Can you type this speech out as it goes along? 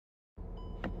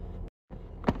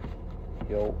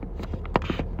Yo,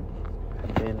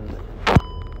 I've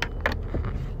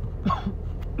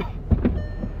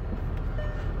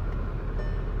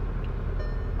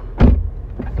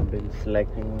been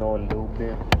slacking a little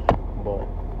bit, but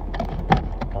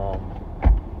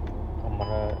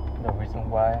the reason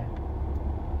why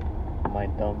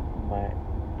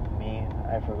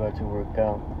I forgot to work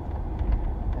out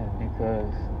is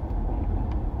because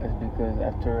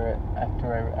after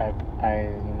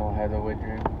I had a wet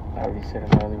dream. I already said in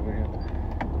my other video.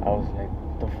 I was like,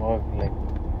 the fuck, like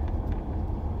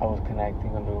I was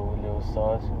connecting a little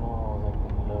sauce, I was like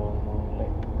a little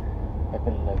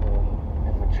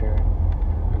immature.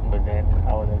 But then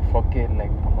I was like, fuck it,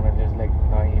 like I'm gonna just like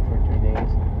not eat for 3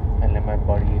 days and let my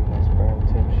body eat my sperm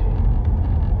type shit.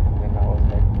 And then I was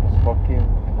like, let's fuck it,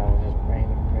 and I was just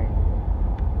praying.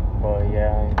 But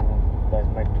yeah, that's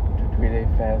my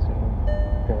 3-day fast,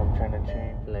 because I'm trying to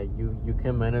change. Like you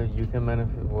can manifest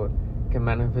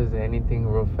anything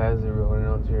real fast holding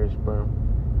on to your sperm,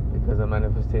 because the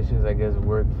manifestations, I guess,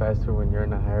 work faster when you're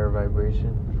in a higher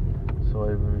vibration. So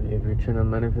if you're trying to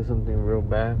manifest something real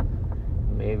bad,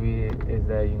 maybe it's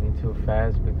that you need to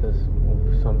fast, because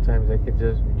sometimes it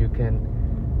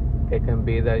can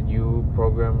be that you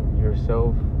program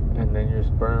yourself, and then your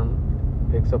sperm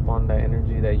picks up on that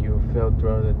energy that you felt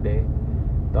throughout the day,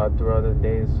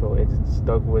 so it's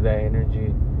stuck with that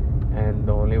energy. And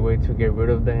the only way to get rid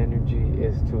of the energy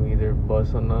is to either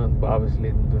bust or not, but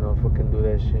obviously do not fucking do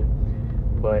that shit.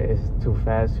 But it's too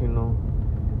fast, and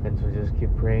to just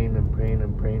keep praying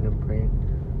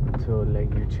until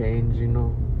like you change,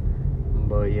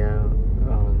 But yeah,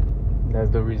 that's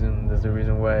the reason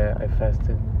why I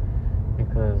fasted,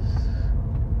 because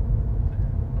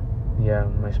yeah,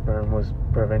 my sperm was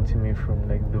preventing me from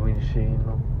like doing shit,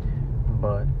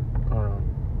 But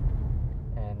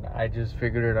and I just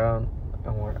figured it out.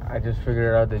 That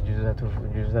you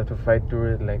just have to fight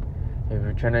through it. Like if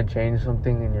you're trying to change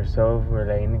something in yourself, or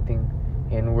like anything,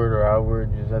 inward or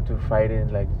outward, you just have to fight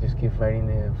it. Like just keep fighting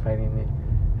it and fighting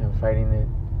it.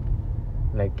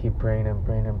 Like keep praying and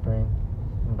praying.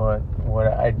 But what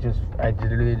I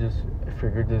literally just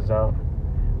figured this out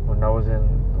when I was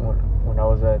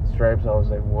at Stripes. I was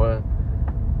like, what?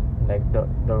 Like the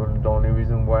only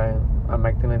reason why I'm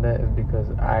acting like that is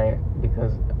because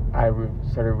I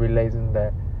started realizing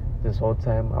that this whole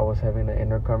time I was having an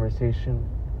inner conversation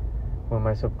with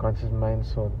my subconscious mind.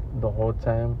 So the whole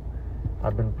time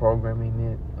I've been programming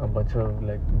it a bunch of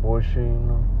like bullshit,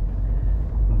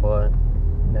 But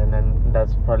then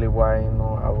that's probably why, I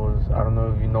don't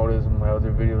know if you noticed in my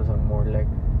other videos, I'm more like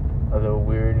a little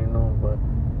weird, But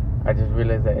I just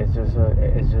realized that it's just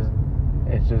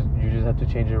you just have to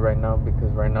change it right now,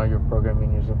 because right now you're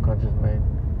programming your subconscious mind.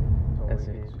 So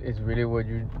it's literally what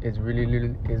you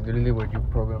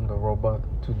program the robot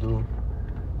to do.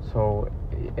 So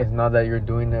it's not that you're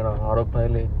doing it on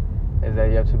autopilot. It's that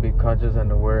you have to be conscious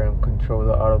and aware and control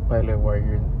the autopilot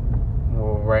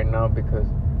right now, because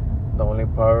the only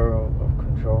power of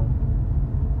control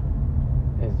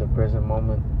is the present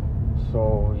moment.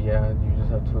 So yeah, you just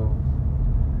have to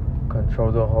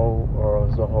control the whole, or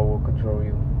else the whole will control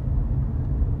you.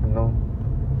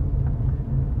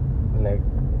 Like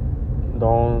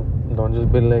don't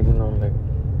just be like,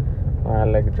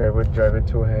 like drive it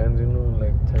 2 hands,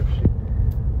 like type shit.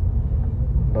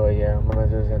 But yeah, I'm gonna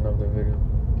just end up the video,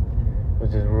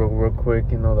 which is real quick,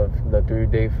 the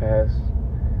 3-day fast.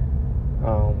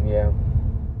 Yeah.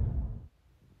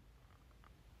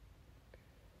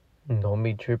 Don't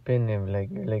be tripping if like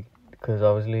because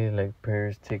obviously like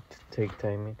prayers take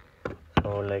timing.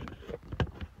 So like,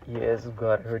 yes,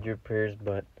 God heard your prayers,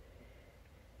 but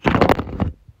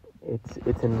it's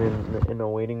in a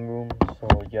waiting room, so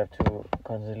you have to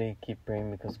constantly keep praying,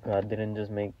 because God didn't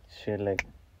just make shit like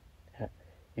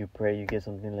you pray you get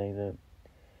something like that.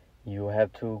 You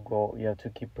have to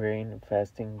keep praying,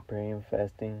 fasting,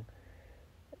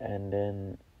 and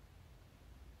then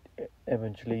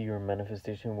eventually your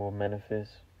manifestation will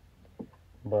manifest.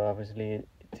 But obviously it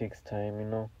takes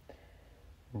time,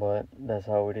 but that's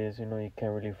how it is, you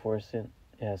can't really force it.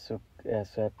 It has to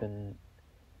happen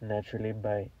naturally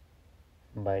by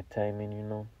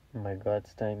timing, by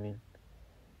God's timing.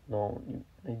 No,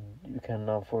 you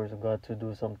cannot force God to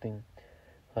do something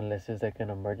unless it's like an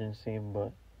emergency.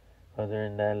 But other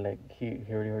than that, like he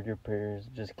already heard your prayers.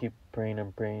 Just keep praying.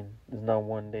 It's not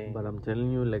one day. But I'm telling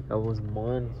you, like I was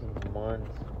months,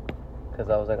 because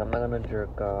I was like, I'm not gonna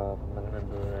jerk off. I'm not gonna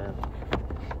do that.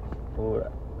 Dude,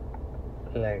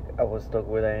 like I was stuck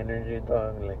with that energy,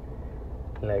 dog.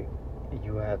 Like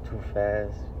you have to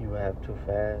fast.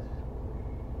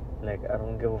 Like, I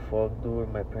don't give a fuck, dude.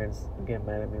 My parents get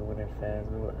mad at me when I fast,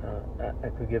 dude. I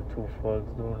could give two fucks,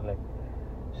 dude. Like,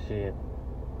 shit.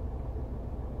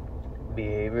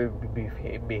 Behavior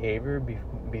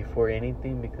before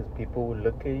anything, because people will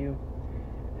look at you,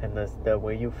 and that's the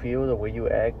way you feel, the way you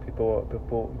act.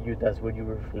 You. That's what you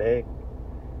reflect.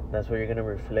 That's what you're gonna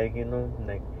reflect.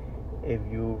 Like, if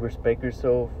you respect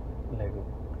yourself, like,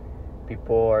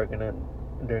 people are gonna,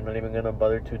 they're not even gonna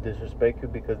bother to disrespect you,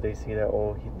 because they see that,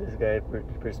 oh, this guy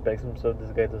respects himself.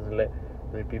 This guy doesn't let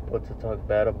other people to talk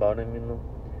bad about him.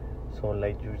 So,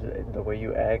 like, the way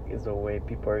you act is the way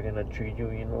people are gonna treat you.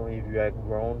 If you act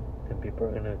grown, then people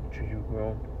are gonna treat you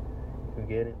grown. You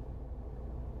get it?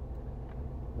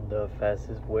 The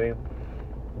fastest way,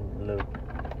 look,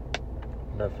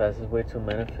 the fastest way to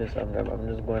manifest. I'm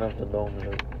just going off the dome.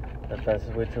 Look, the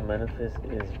fastest way to manifest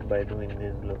is by doing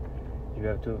this. Look, you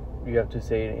have to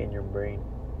say it in your brain.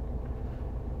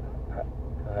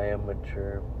 I am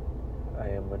mature. I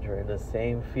am mature. And the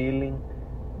same feeling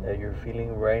that you're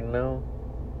feeling right now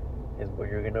is what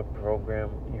you're gonna program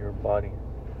your body.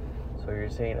 So you're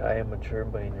saying I am mature,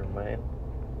 but in your mind,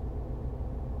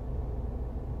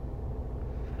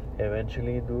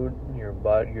 eventually, dude, your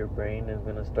brain is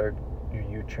gonna start.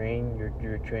 You're training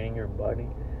your body.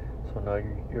 So now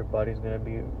your body's gonna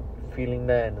be feeling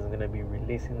that, and it's gonna be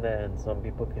releasing that. And some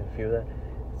people can feel that.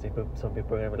 Some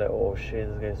people are gonna be like, oh shit,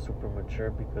 this guy's super mature,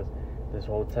 because this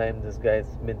whole time this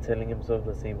guy's been telling himself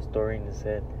the same story in his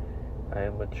head. I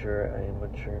am mature. I am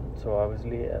mature. So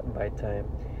obviously, by time,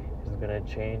 it's gonna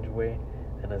change way,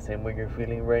 and the same way you're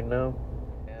feeling right now.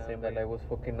 Same that I was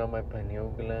fucking on my pineal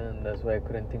gland. That's why I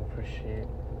couldn't think for shit.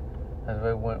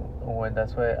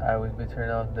 That's why I always be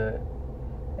turning off the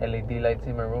LED lights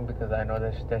in my room, because I know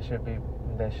that should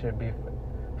be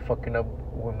fucking up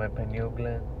with my pineal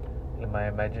gland, in my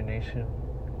imagination.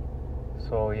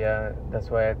 So yeah, that's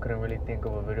why I couldn't really think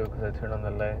of a video, because I turned on the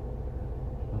light.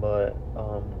 But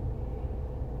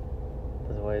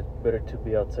that's why it's better to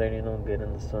be outside, get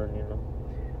in the sun,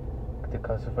 to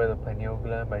calcify the pineal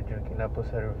gland by drinking apple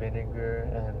cider vinegar,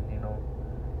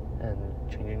 and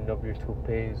changing up your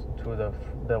toothpaste to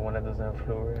the one that doesn't have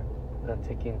fluoride, and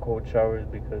taking cold showers,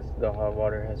 because the hot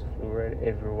water has fluoride.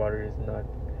 If your water is not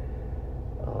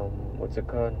what's it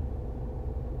called,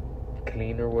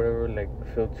 clean or whatever, like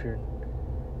filtered,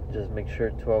 just make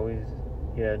sure to always,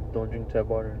 don't drink tap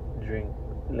water. Drink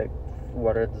like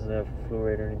water that doesn't have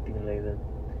fluoride or anything like that.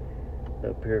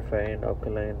 The purifying,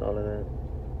 alkaline, all of that.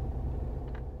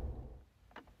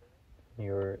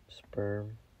 Your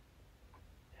sperm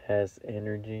has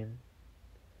energy.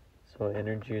 So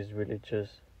energy is really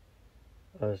just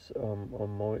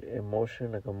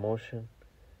emotion,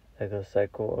 like a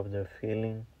cycle of the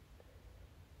feeling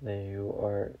that you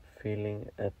are feeling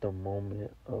at the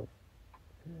moment of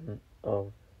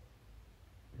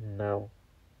now.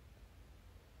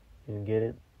 You get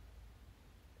it?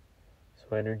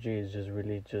 So energy is just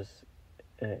really just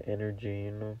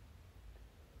energy,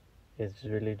 It's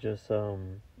really just a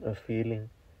feeling.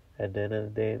 At the end of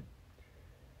the day,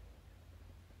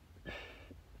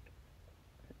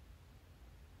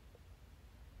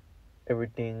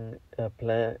 everything, a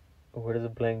plant, where does a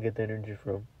plant get the energy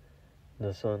from?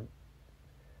 The sun.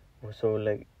 So,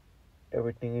 like,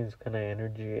 everything is kind of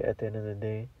energy at the end of the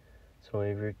day. So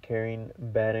if you're carrying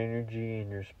bad energy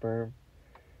in your sperm,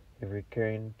 if you're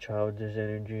carrying childish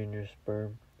energy in your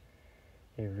sperm,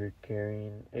 if you're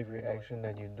carrying every action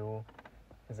that you do,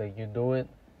 it's like you do it,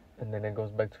 and then it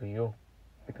goes back to you,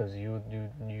 because you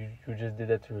just did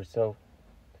that to yourself.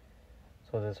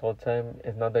 So this whole time,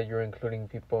 it's not that you're including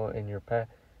people in your path,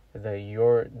 it's that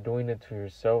you're doing it to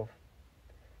yourself.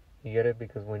 You get it?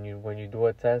 Because when you do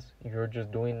a task, you're just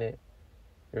doing it.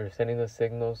 You're sending the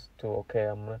signals to,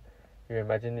 okay, you're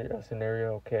imagining a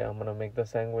scenario, okay, I'm gonna make the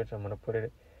sandwich, I'm gonna put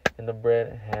it in the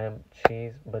bread, ham,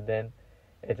 cheese, but then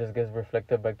it just gets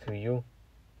reflected back to you,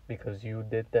 because you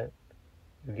did that.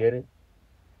 You get it?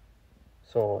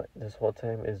 So this whole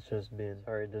time it's just been,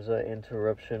 sorry, there's an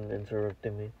interruption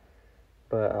interrupting me,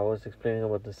 but I was explaining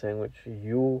about the sandwich.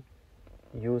 You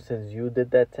since you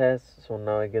did that task, so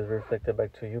now it gets reflected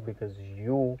back to you, because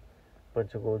you went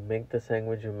to go make the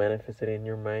sandwich. You manifested it in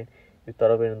your mind. You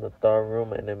thought of it in the thought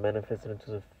room, and then manifested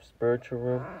into the spiritual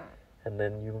room, and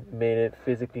then you made it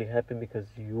physically happen, because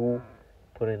you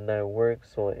put in that work.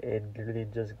 So it really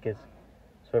just gets,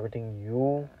 so everything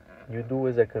you do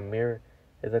is like a mirror.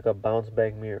 It's like a bounce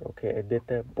back mirror. Okay, I did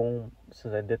that, boom.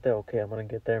 Since I did that, okay, I'm gonna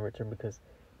get that in return, because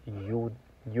you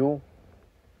did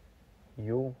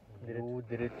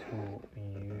it to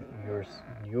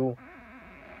you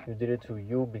did it to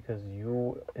you, because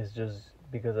you is just,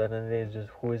 because at the end of the day, it's just,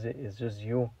 who is it? It's just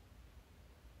you.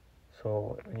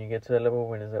 So when you get to the level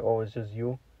when it's like, oh, it's just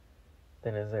you,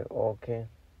 then it's like, oh, okay,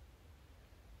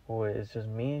 oh, it's just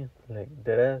me, like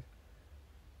dead ass.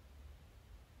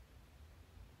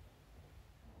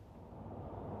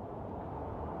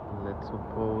 Let's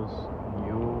suppose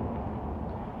you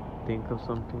think of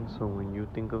something. So when you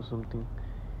think of something,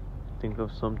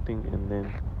 and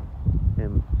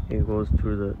then it goes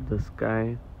through the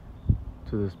sky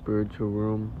to the spiritual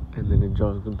room, and then it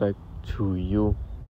just goes back to you.